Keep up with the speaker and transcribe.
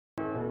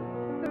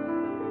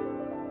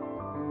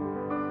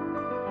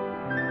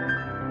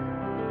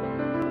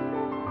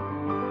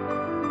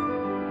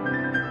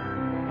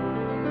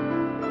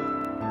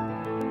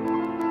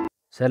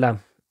ሰላም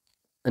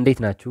እንዴት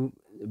ናችሁ?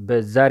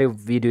 በዛሬው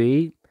ቪዲዮዬ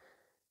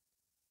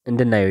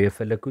እንድናየው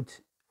የፈለኩት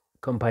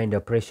ኮምባይንድ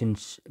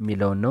ኦፕሬሽንስ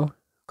የሚለውን ነው።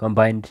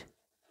 ኮምባይንድ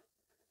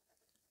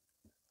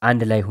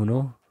አንድ ላይ ሆኖ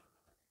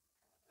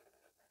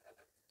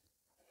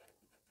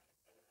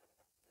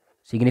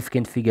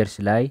ሲግኒፊካንት ፊገርስ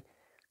ላይ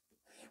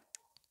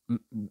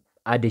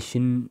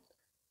አዲሽን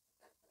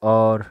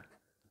ኦር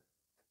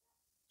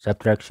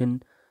ሰብትራክሽን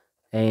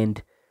ኤንድ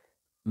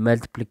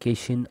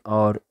መልቲፕሊኬሽን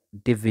ኦር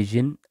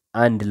ዲቪዥን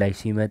አንድ ላይ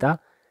ሲመጣ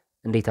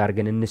እንዴት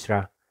አድርገን እንስራ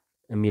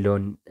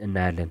የሚለውን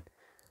እናያለን።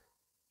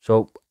 ሶ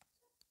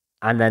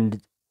አንዳንድ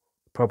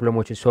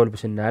ፕሮብለሞችን ሶልቭ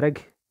ስናደርግ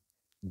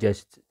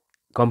ጀስት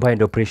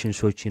ኮምባይንድ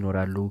ኦፕሬሽንሶች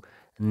ይኖራሉ።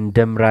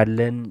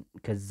 እንደምራለን፣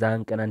 ከዛ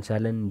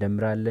እንቀናንሳለን፣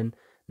 እንደምራለን፣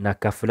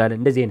 እናካፍላለን።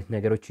 እንደዚህ አይነት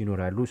ነገሮች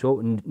ይኖራሉ። ሶ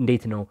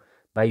እንዴት ነው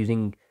by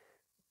using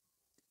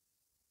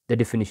the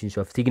definitions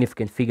of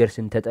significant figures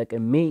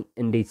ተጠቅሜ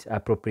እንዴት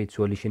appropriate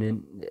solutionን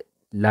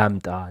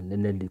ላምጣ?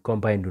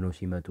 ኮምባይንድ ነው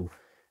ሲመጡ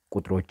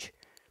ቁጥሮች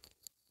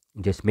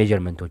just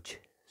measurementዎች።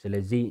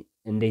 ስለዚህ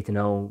እንዴት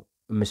ነው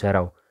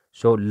የምሰራው?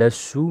 ሶ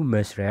ለሱ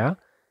መስሪያ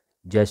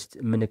just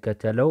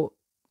የምንከተለው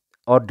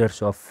orders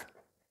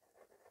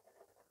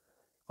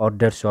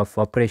of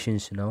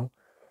operations ነው።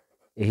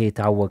 ይሄ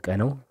ታወቀ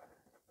ነው።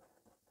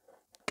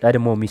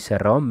 ቀድሞ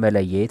የሚሰራውን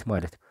መለየት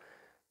ማለት ነው።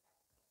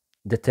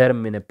 the term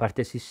in a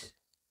parenthesis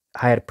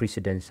higher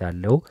precedence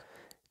አለው።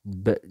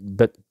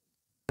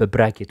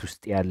 በብራኬት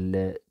ውስጥ ያለ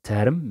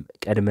ተርም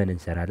ቀድመን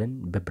እንሰራለን።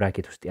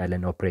 በብራኬት ውስጥ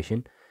ያለን ኦፕሬሽን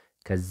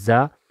ከዛ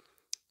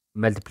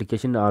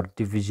መልቲፕሊኬሽን ኦር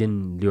ዲቪዥን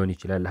ሊሆን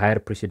ይችላል። ሃየር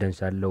ፕሬሲደንስ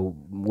አለው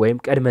ወይም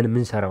ቀድመን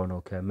የምንሰራው ነው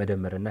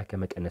ከመደመርና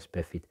ከመቀነስ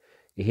በፊት።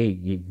 ይሄ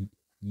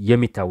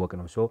የሚታወቅ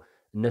ነው። ሶ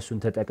እነሱን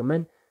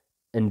ተጠቅመን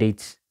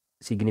እንዴት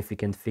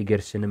ሲግኒፊካንት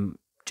ፊገርስንም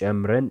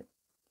ጨምረን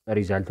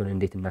ሪዛልቱን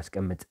እንዴት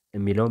እናስቀምጥ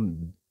የሚለውም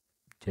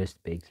ጀስት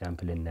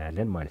በኤግዛምፕል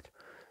እናያለን ማለት ነው።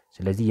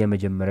 ስለዚህ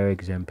የመጀመሪያው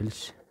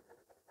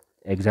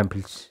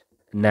ኤግዛምፕልስ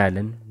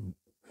እናያለን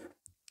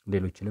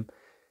ሌሎችንም።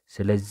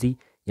 ስለዚህ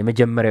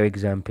የመጀመሪያው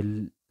ኤግዛምፕል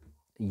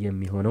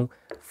የሚሆነው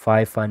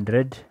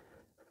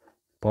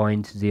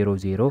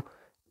 500.00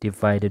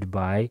 divided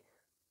by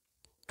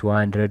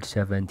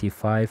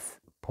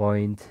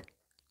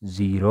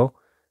 275.0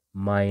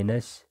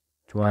 minus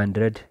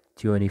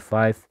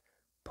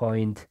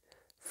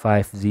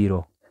 225.50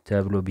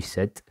 ተብሎ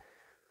ቢሰጥ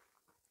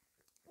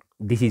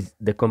this is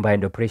the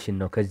combined operation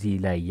ነው። ከዚህ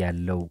ላይ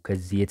ያለው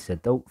ከዚህ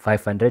የተሰጠው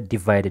 500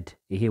 divided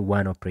ይሄ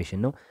one operation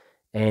ነው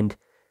and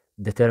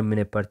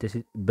determine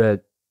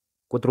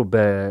ቁጥሩ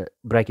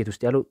በብራኬት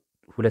ውስጥ ያለው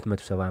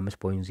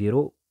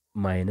 275.0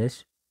 minus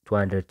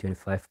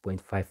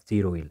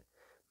 225.50 ይል።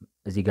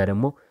 እዚህ ጋር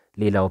ደግሞ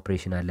ሌላ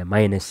ኦፕሬሽን አለ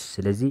ማይነስ።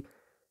 ስለዚህ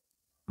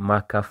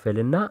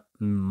ማካፈልና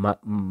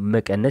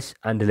መቀነስ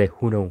አንድ ላይ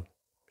ሆነው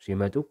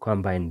ሲመጡ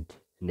ኮምባይንድ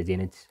እንደዚህ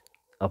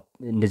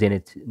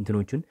አይነት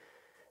እንትኖችን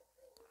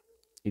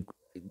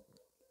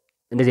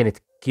እንደዚህ አይነት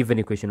ጊቨን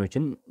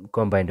ኢኩዌሽኖችን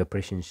ኮምባይንድ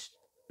ኦፕሬሽንስ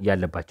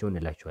ያለባቸው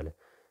እንላቸዋለን።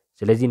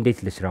 ስለዚህ እንዴት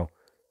ልስራው?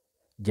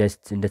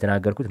 ጀስት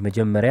እንደተናገርኩት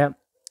መጀመሪያ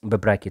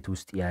በብራኬት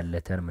ውስጥ ያለ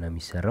ተርም ነው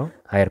የሚሰራው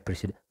ሃየር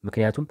ፕሬሲደንስ።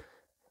 ምክንያቱም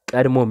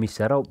ቀድሞ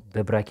የሚሰራው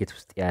በብራኬት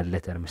ውስጥ ያለ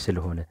ተርም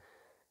ስለሆነ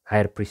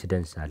ሃየር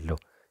ፕሬሲደንስ አለው።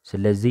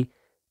 ስለዚህ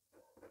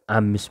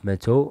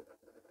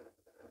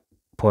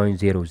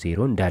 500.00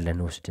 እንዳለ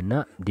እንወስድና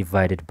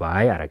ዲቫይድድ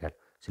ባይ አረጋል።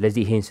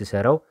 ስለዚህ ይሄን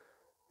ስሰራው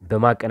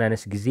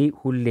በማቀናነስ ጊዜ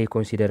ሁሌ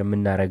ኮንሲደር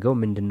የምናደርገው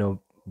ምንድነው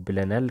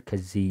ብለናል?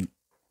 ከዚህ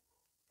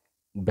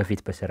በፊት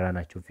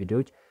በሰራናቸው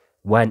ቪዲዮዎች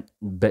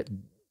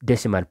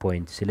ዴሲማል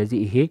ፖይንት። ስለዚህ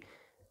ይሄ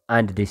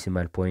አንድ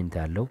ዴሲማል ፖይንት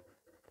አለው።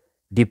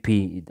 ዲፒ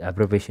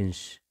አብሪቬሽንስ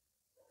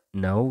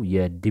ነው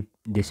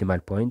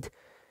የዴሲማል ፖይንት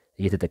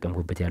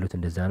እየተጠቀምኩበት ያሉት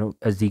እንደዛ ነው።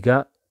 እዚህ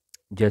ጋር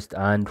ጀስት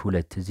 1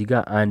 2 እዚህ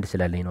ጋር አንድ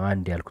ስላለኝ ነው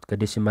አንድ ያልኩት።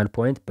 ከዴሲማል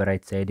ፖይንት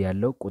በራይት ሳይድ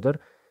ያለው ቁጥር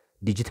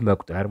ዲጂት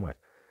መቁጠር ማለት።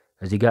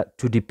 እዚህ ጋር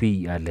 2ዲፒ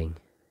አለኝ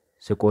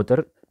ስቆጥር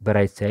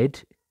በራይት ሳይድ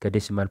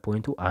ከዴሲማል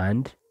ፖይንቱ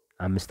 1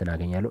 5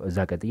 እናገኛለሁ። እዛ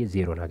ቀጥዬ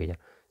 0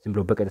 እናገኛለሁ። ዝም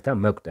ብሎ በቀጥታ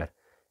መቁጠር።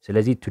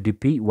 ስለዚህ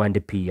 2ዲፒ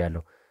 1ዲፒ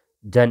ያለው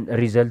ደን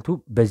ሪዘልቱ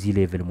በዚህ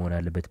ሌቭል መሆን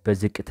አለበት።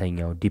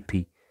 በዝቅተኛው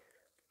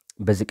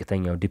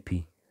ዲፒ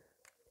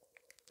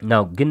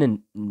ናው። ግን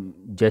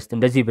ጀስት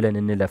እንደዚህ ብለን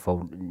እንለፈው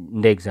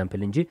እንደ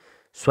ኤግዛምፕል እንጂ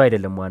እሱ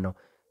አይደለም ዋናው።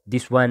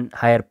 ዲስ ዋን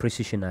ሃየር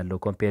ፕሪሲሽን አለው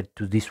ኮምፔርድ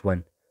ቱ ዲስ ዋን።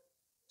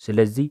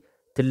 ስለዚህ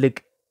ትልቅ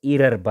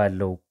ኢረር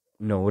ባለው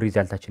ነው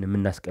ሪዛልታችን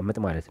የምናስቀምጥ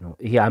ማለት ነው።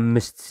 ይሄ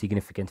 5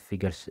 ሲግኒፊካንት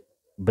ፊገርስ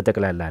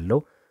በጠቅላላ አለው።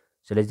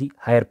 ስለዚህ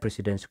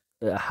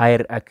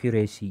ሃየር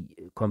አኩሬሲ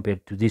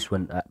ኮምፔርድ ቱ ዲስ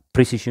ዋን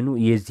ፕሪሲሽኑ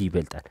የዚህ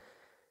ይበልጣል።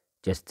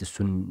 ጀስት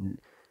እሱን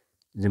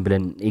ዝም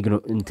ብለን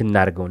እንትን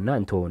እናድርገውና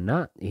እንተውና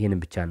ይሄንን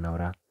ብቻ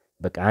እናውራ።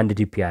 በቃ 1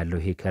 ዲፒ አለው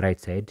ይሄ ከራይት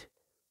ሳይድ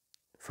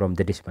ፍሮም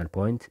the decimal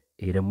point።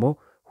 ይሄ ደግሞ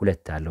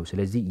 2 አለው።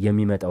 ስለዚህ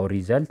የሚመጣው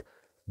ሪዛልት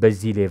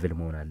በዚህ ሌቭል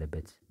መሆን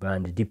አለበት፣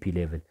 በ1 ዲፒ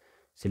ሌቭል።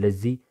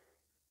 ስለዚህ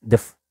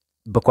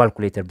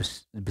በኳልኩሌተር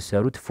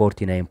ብሰሩት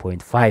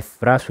 49.5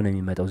 ራሱ ነው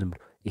የሚመጣው ዝም ብሎ።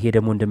 ይሄ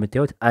ደግሞ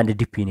እንደምታዩት 1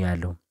 ዲፒ ነው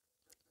ያለው።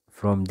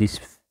 from this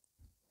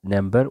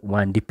number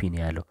 1 ዲፒ ነው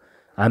ያለው።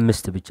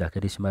 5 ብቻ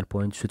ከዴሲማል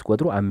ፖይንት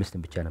ስትቆጥሩ 5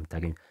 ብቻ ነው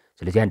የምታገኙት።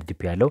 ስለዚህ 1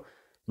 ዲፒ ያለው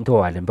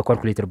እንተዋለን።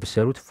 በካልኩሌተር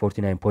ብትሰሩት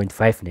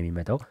 49.5 ነው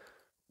የሚመጣው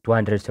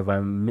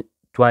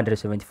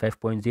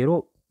 275.0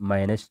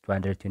 minus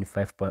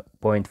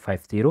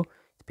 225.50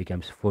 it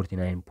becomes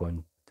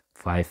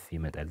 49.5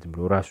 ይመጣል። ዝም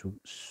ብሎ ራሱ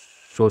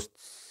ሶስት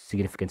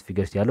ሲግኒፊካንት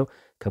ፊገርስ ያለው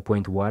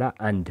ከፖይንት በኋላ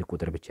አንድ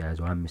ቁጥር ብቻ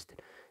ያዘው 5።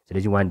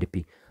 ስለዚህ 1p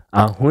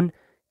አሁን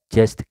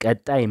ጀስት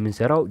ቀጣይ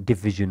የምንሰራው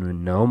ዲቪዥኑን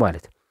ነው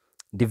ማለት ነው።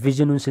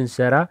 ዲቪዥኑን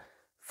ስንሰራ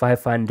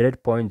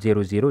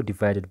 500.00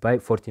 divided by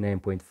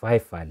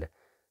 49.5 አለ።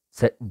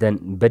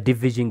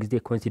 በዲቪዥን ጊዜ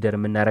ኮንሲደር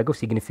የምናደርገው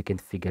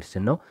ሲግኒፊካንት ፊገርስ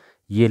ነው።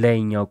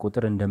 የላይኛው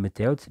ቁጥር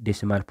እንደምታዩት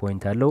ዴሲማል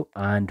ፖይንት አለው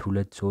 1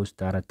 2 3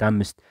 4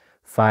 5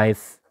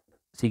 5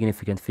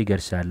 ሲግኒፊካንት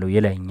ፊገርስ አለው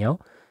የላይኛው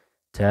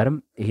ተርም።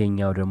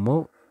 ይሄኛው ደግሞ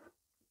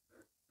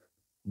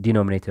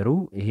ዲኖሚኔተሩ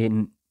ይሄ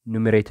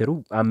ኑሜሬተሩ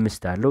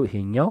 5 አለው።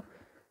 ይሄኛው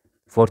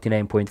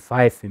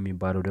 49.5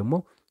 የሚባለው ደግሞ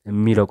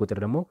የሚለው ቁጥር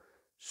ደግሞ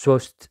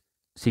 3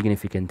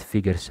 ሲግኒፊካንት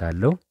ፊገርስ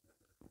አለው።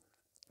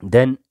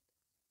 then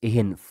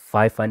ይሄን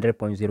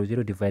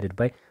 500.00 divided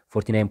by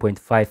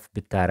 49.5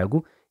 ብታረጉ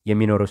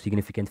የሚኖረው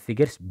ሲግኒፊካንት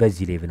ፊገርስ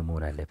በዚህ ሌቭል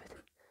መሆን አለበት።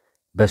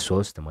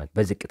 በ3 ማለት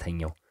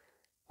በዝቅተኛው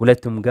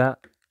ሁለቱም ጋር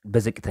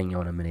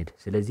በዝቅተኛው ነው የምንሄድ።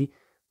 ስለዚህ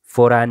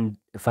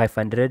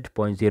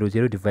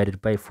 500.00 divided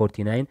by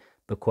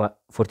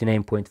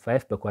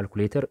 49.5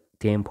 በካልኩሌተር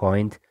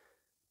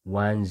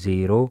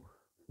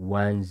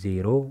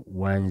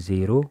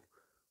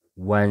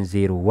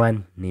 10.10101001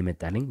 ነው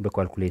የመጣልኝ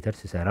በካልኩሌተር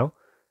ስሰራው።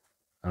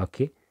 ኦኬ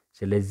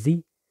ስለዚህ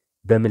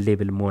በምን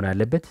ሌቭል መሆን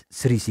አለበት?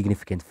 3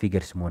 ሲግኒፊካንት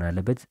ፊገርስ መሆን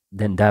አለበት።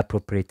 then the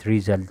appropriate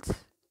result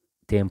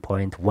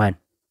 10.1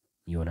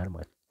 ይሆናል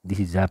ማለት ነው። this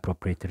is the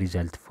appropriate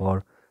result for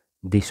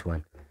this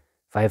one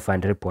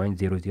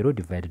 500.00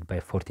 divided by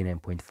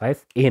 49.5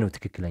 ይሄ ነው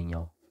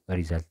ትክክለኛው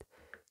ሪዛልት።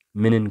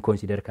 ምንን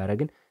ኮንሲደር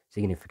ካረግን?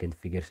 ሲግኒፊካንት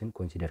ፊገርስን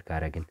ኮንሲደር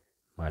ካረግን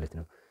ማለት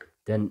ነው።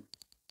 then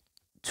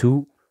 2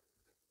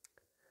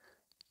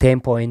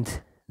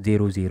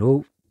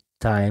 10.00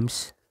 times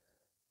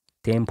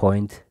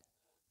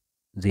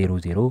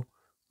 10.00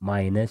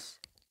 minus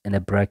in a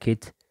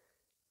bracket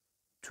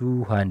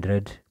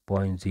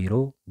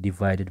 200.0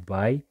 divided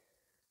by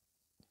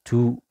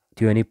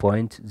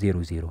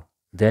 220.00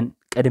 then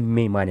ቀድሜ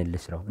ማንን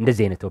ልስራው?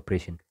 እንደዚህ አይነት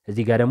ኦፕሬሽን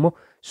እዚህ ጋር ደግሞ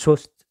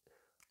 3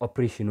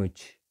 ኦፕሬሽኖች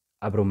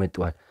አብረው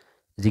መጥተዋል።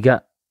 እዚህ ጋር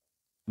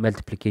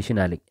መልቲፕሊኬሽን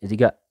አለኝ፣ እዚህ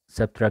ጋር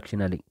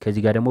ሰብትራክሽን አለኝ፣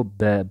 ከዚህ ጋር ደግሞ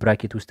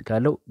በብራኬት ውስጥ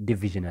ካለው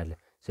ዲቪዥን አለ።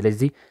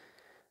 ስለዚህ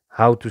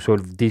how to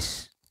solve this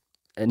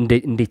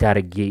እንዴት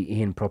አድርጌ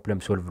ይሄን ፕሮብለም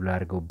ሶልቭ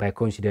ላድርገው? ባይ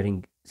ኮንሲደሪንግ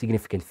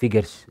ሲግኒፊካንት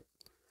ፊገርስ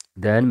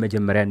ደን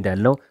መጀመሪያ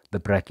እንዳልነው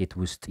በብራኬት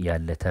ውስጥ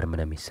ያለ ተርም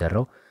ነው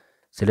የሚሰራው።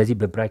 ስለዚህ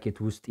በብራኬት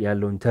ውስጥ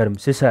ያለውን ተርም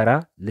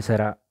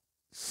ልሰራ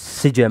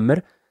ስጀምር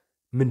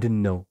ምንድን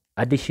ነው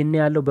አዲሽን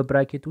ያለው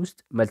በብራኬት ውስጥ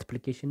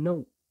መልቲፕሊኬሽን ነው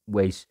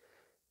ወይስ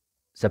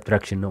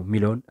ሰብትራክሽን ነው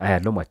የሚለውን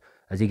አያለው ማለት።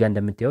 እዚህ ጋር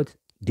እንደምታዩት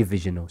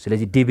ዲቪዥን ነው።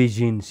 ስለዚህ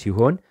ዲቪዥን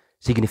ሲሆን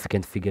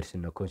ሲግኒፊካንት ፊገርስ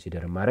ነው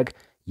ኮንሲደር ማድረግ።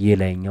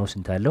 የላይኛው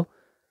ስንት አለው?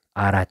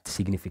 4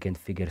 ሲግኒፊካንት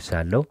ፊገርስ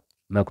አለው።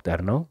 መቁጠር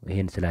ነው።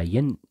 ይሄን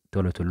ስላየን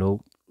ቶሎ ቶሎ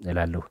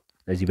እላለሁ።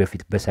 እዚህ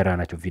በፊት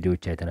በሰራናቸው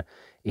ቪዲዮዎች አይተናል።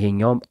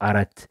 ይሄኛውም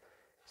 4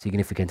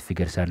 ሲግኒፊካንት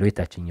ፊገርስ አለው።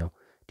 የታችኛው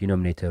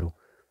ዲኖሚኔተሩ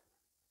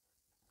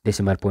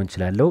ዴሲማል ፖይንት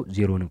ስላለው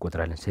ዜሮን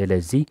እንቆጥራለን።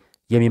 ስለዚህ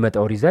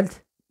የሚመጣው ሪዛልት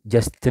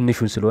ጀስት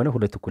ትንሹን ስለሆነ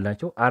ሁለት እኩል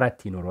ናቸው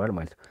 4 ይኖረዋል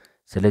ማለት ነው።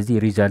 ስለዚህ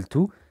ሪዛልቱ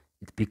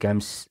it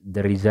becomes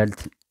the result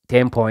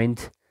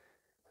 10.00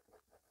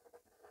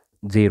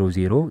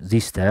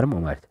 this term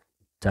ማለት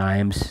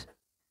times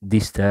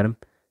this term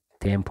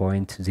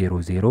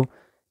 10.00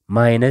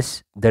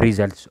 minus the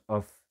results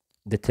of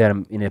the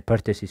term in a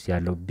parenthesis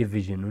ያለው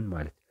ዲቪዥኑን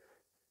ማለት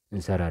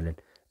እንሰራለን።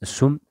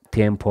 እሱም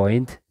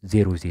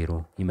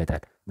 10.00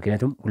 ይመጣል።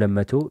 ምክንያቱም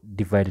 200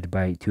 divided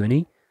by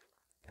 20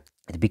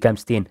 it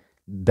becomes 10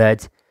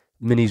 but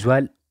ምን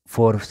ይዟል?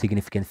 4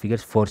 significant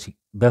figures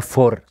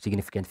በ4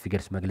 significant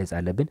figures መግለጽ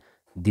አለብን።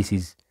 this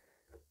is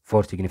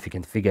 4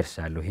 significant figures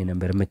አለው። ይሄ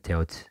ነምበር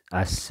የምታዩት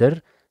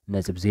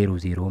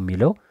 10.00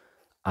 የሚለው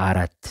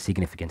 4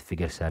 significant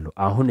figures አለው።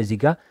 አሁን እዚህ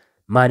ጋር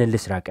ማንን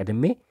ልስራ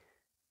ቀድሜ?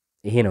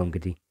 ይሄ ነው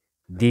እንግዲህ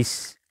this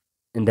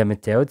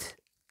እንደምታዩት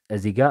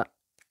እዚህ ጋር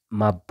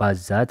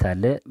ማባዛት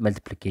አለ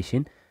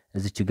መልቲፕሊኬሽን፣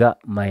 እዚች ጋር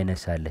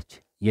ማይነስ አለች።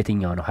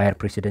 የትኛው ነው ሃየር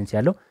ፕሬሲደንስ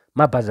ያለው?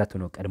 ማባዛቱ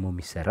ነው ቀድሞ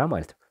የሚሰራ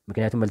ማለት ነው።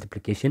 ምክንያቱም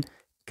መልቲፕሊኬሽን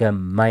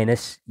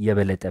ከማይነስ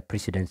የበለጠ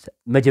ፕሬሲደንስ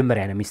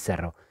መጀመሪያ ነው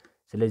የሚሰራው።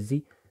 ስለዚህ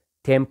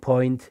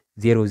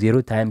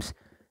 10.00 ታይምስ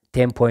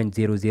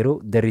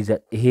 10.00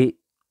 ይሄ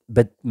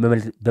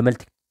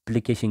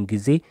በመልቲፕሊኬሽን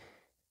ጊዜ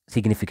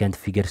ሲግኒፊካንት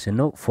ፊገርስ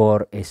ነው።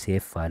 4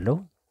 ኤስኤፍ አለው።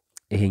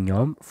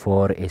 ይሄኛውም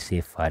 4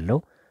 ኤስኤፍ አለው።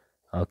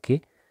 ኦኬ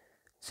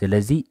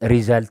ስለዚህ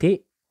ሪዛልቴ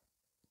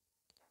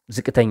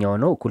ዝቅተኛው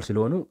ነው እኩል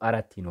ስለሆኑ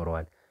 4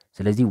 ይኖረዋል።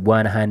 ስለዚህ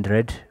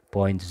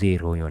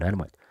 100.0 ይሆናል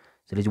ማለት።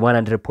 ስለዚህ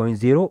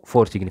 100.0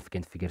 4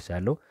 ሲግኒፊካንት ፊገርስ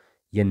አለው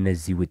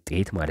የነዚህ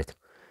ውጤት ማለት ነው።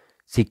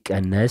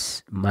 ሲቀነስ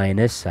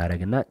ማይነስ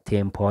አረግና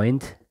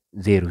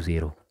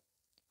 10.00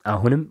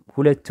 አሁንም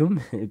ሁለቱም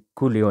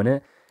እኩል የሆነ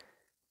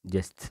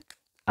ጀስት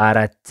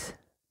 4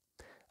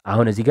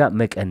 አሁን እዚህ ጋር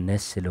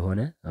መቀነስ ስለሆነ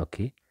ኦኬ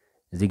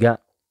እዚህ ጋር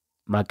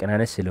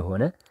ማቀናነስ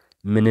ስለሆነ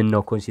ምንን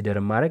ነው ኮንሲደር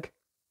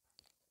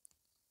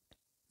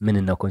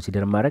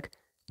ማድረግ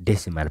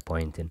ዴሲማል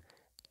ፖይንትን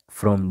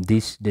from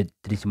this the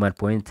decimal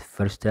point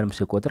first term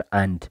ስቆጥር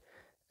አንድ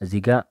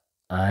እዚህ ጋር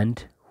አንድ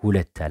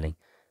ሁለት አለኝ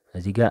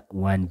እዚህ ጋር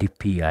 1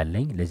 ዲፒ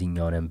አለኝ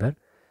ለዚህኛው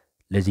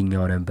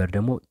ነምበር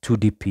ደግሞ 2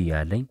 ዲፒ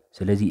አለኝ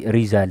ስለዚህ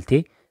ሪዛልቴ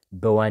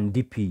በ1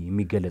 ዲፒ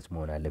የሚገለጽ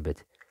መሆን አለበት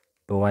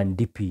በ1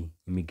 ዲፒ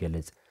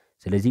የሚገለጽ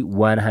ስለዚህ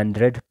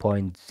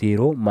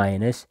 100.0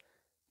 minus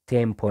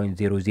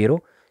 10.00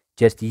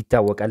 just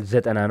ይታወቃል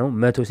 90 ነው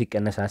 100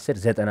 ሲቀነስ 10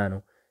 90 ነው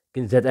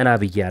ግን 90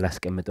 ብዬ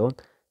አላስቀምጠውም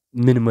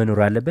ምን መኖር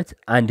አለበት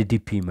አንድ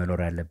ዲፒ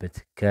መኖር አለበት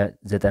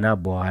ከ90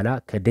 በኋላ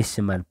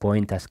ከዴሲማል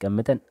ፖይንት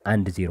አስቀምጠን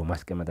አንድ ዜሮ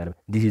ማስቀመጥ አለበት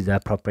this is the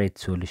appropriate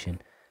solution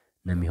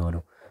ነው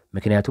የሚሆነው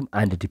ምክንያቱም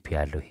አንድ ዲፒ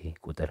ያለው ይሄ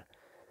ቁጥር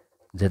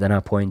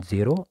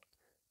 90.0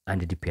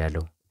 አንድ ዲፒ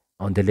ያለው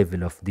on the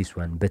level of this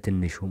one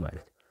በትንሹ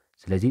ማለት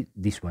ስለዚህ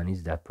this one is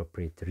the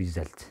appropriate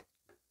result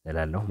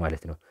እላለሁ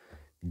ማለት ነው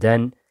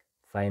then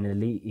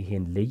finally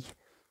ይሄን ልይ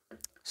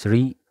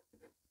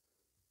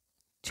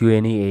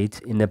 328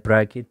 in the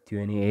bracket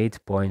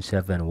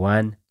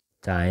 28.71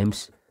 times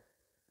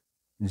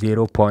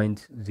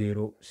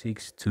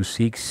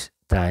 0.0626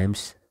 times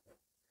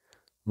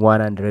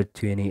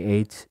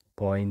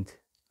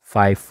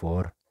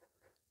 128.54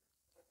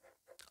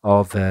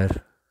 over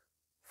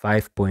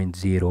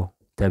 5.0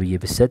 ተብዬ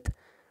ብሰጥ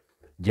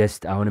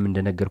just አሁንም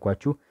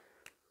እንደነገርኳችሁ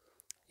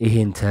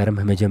ይሄን ተርም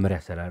መጀመሪያ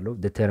ሰራለሁ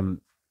the term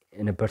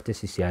in a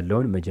parenthesis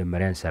ያለውን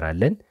መጀመሪያ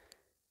እንሰራለን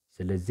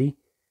ስለዚህ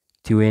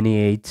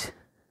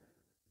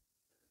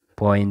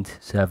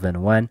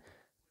 28.71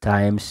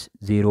 times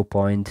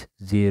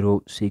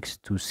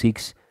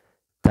 0.0626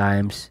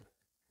 times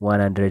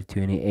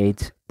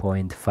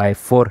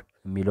 128.54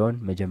 የሚለውን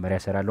መጀመሪያ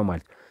ሰራለሁ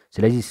ማለት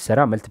ስለዚህ ሰራ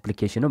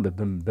መልቲፕሊኬሽን ነው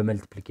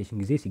በመልቲፕሊኬሽን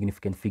ጊዜ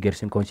ሲግኒፊካንት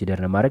ፊገርስን ኮንሲደር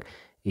ለማድረግ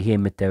ይሄ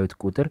የምታዩት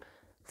ቁጥር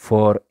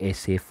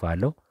 4SF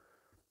አለው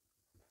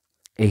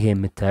ይሄ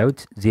የምታዩት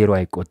 0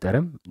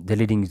 አይቆጠርም the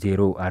leading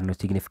 0 are not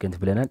significant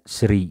ብለናል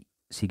 3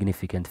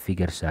 significant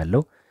figures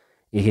አለው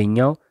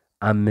ይሄኛው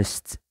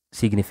 5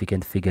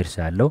 significant figures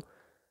አለው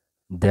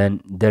then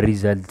the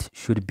result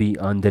should be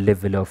on the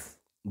level of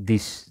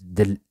this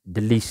the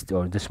least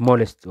or the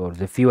smallest or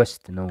the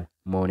fewest ነው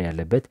መሆን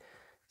ያለበት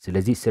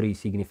ስለዚህ 3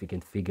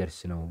 significant figures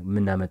ነው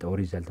ምናመጣው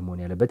ሪዛልት መሆን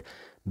ያለበት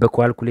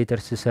በካልኩሌተር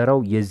ስሰራው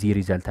የዚህ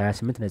ሪዛልት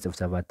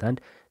 28.71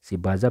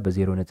 ሲባዛ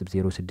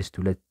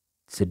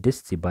በ0.0626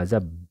 ሲባዛ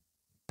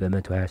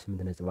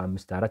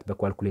በ128.54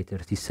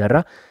 በካልኩሌተር ሲሰራ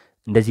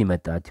እንደዚህ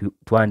መጣ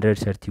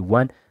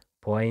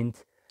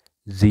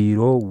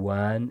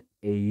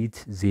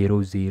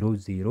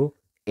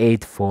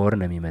 231.018000084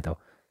 ነው የሚመጣው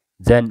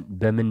ዘን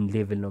በምን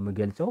ሌቭል ነው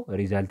የምገልጸው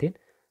ሪዛልቴን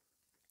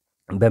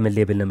በምን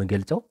ሌቭል ነው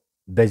የምገልጸው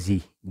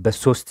በዚህ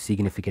በሶስት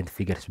ሲግኒፊካንት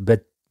ፊገርስ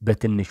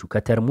በትንሹ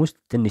ከተርም ውስጥ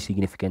ትንሽ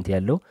ሲግኒፊካንት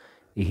ያለው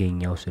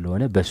ይሄኛው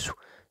ስለሆነ በሱ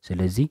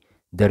ስለዚህ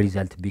the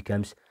result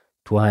becomes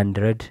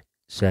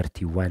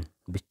 231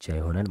 ብቻ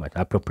ይሆናል ማለት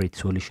appropriate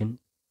solution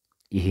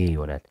ይሄ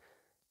ይሆናል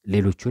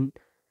ሌሎቹን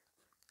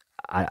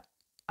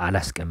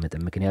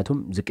አላስቀምጥም ምክንያቱም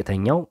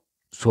ዝቅተኛው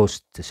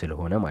 3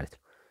 ስለሆነ ማለት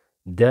ነው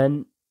then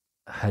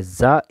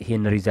ሀዛ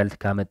ይሄን ሪዛልት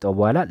ካመጣው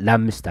በኋላ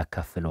ለአምስት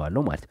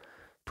አካፍለዋለሁ ማለት ነው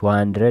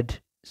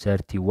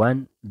 231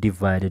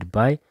 divided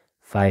by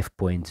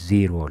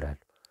 5.0 ላል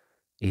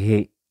ይሄ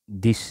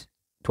this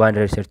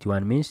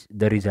 231 means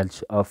the results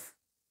of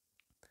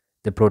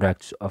the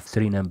products of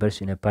three numbers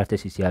in a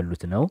parenthesis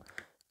ያሉት ነው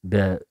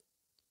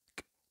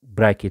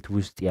በብራኬት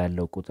ውስጥ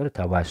ያለው ቁጥር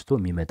ተባዝቶ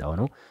የሚመጣው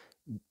ነው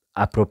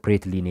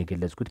appropriately ነው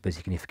የገለጽኩት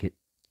በsignificant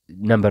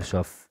numbers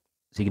of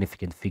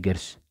significant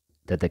figures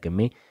ተጠቅሜ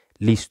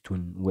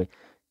ሊስቱን ወይ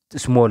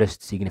smallest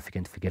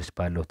significant figures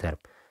ባለው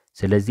ተርም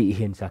ስለዚህ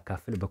ይሄን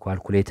ሳካፍል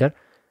በካልኩሌተር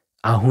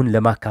አሁን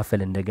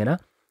ለማካፈል እንደገና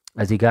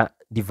እዚህ ጋር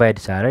ዲቫይድ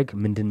ሳረግ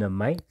ምንድነው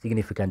ማይ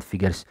significant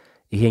figures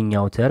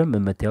ይሄኛው ተርም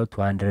የምታዩት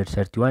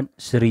 231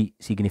 3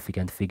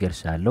 significant figures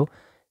አለው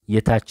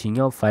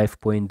የታችኛው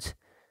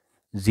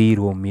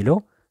 5.0 የሚለው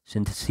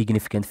ስንት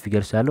significant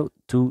figures አለው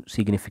 2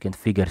 significant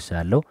figures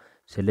አለው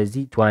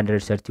ስለዚህ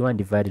 231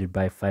 divided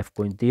by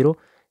 5.0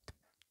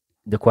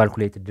 the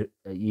calculated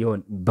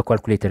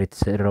በካልኩሌተር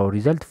የተሰራው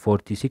ሪዛልት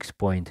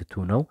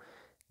 46.2 ነው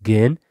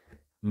ግን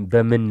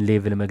በምን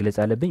ሌቭል መግለጽ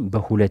አለብኝ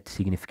በሁለት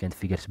significant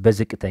figures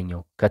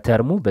በዝቅተኛው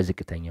ከተርሙ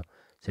በዝቅተኛው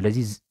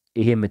ስለዚህ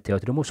ይሄ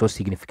የምታዩት ደግሞ 3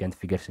 significant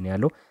figures ነው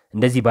ያለው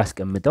እንደዚህ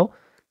ባስቀምጠው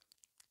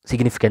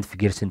significant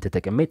figures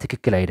ተጠቅሜ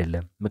ትክክል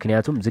አይደለም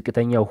ምክንያቱም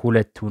ዝቅተኛው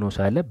ሁለት ሆኖ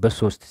ሳለ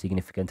በ3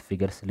 significant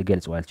figures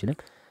ልገልጸው አልችልም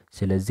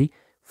ስለዚህ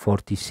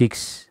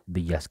 46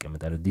 ብዬ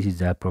አስቀምጣለሁ this is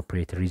the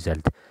appropriate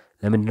result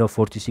ለምንድነው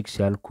 46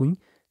 ያልኩኝ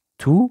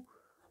 2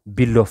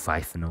 below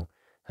 5 ነው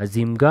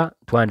እዚህም ጋር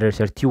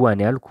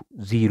 231 ያልኩ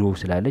 0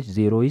 ስላለች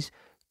 0 is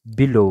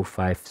below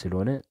 5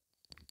 ስለሆነ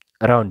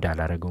ራውንድ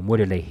አላረገውም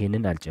ወደ ላይ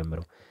ይሄንን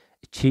አልጨምረው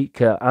እቺ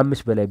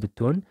ከ5 በላይ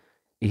ብትሆን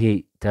ይሄ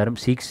ተርም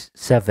 6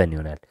 7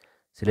 ይሆናል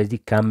ስለዚህ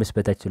ከ5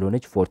 በታች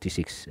ስለሆነች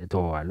 46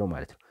 ተዋዋለው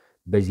ማለት ነው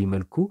በዚህ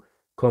መልኩ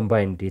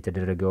ኮምባይንድ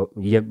የተደረገው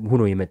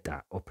ሆኖ የመጣ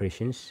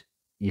ኦፕሬሽንስ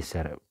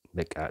ይሰራ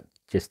በቃ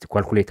just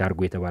ካልኩሌት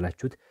አድርጎ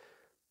የተባላችሁት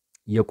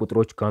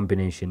የቁጥሮች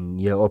ኮምቢኔሽን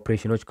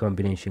የኦፕሬሽኖች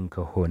ኮምቢኔሽን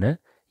ከሆነ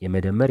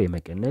የመደመር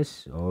የመቀነስ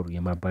ኦር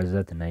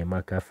የማባዛት እና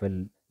የማካፈል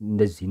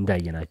እንደዚህ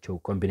እንዳየናቸው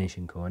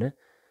ኮምቢኔሽን ከሆነ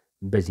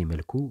በዚህ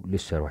መልኩ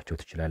ልትሰሯቸው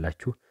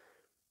ትችላላችሁ።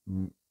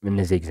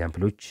 እነዚህ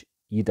ኤግዛምፕሎች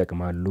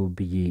ይጠቅማሉ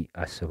ብዬ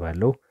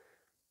አስባለሁ።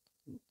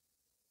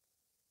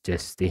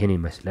 ጀስት ይሄን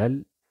ይመስላል።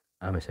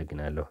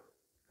 አመሰግናለሁ።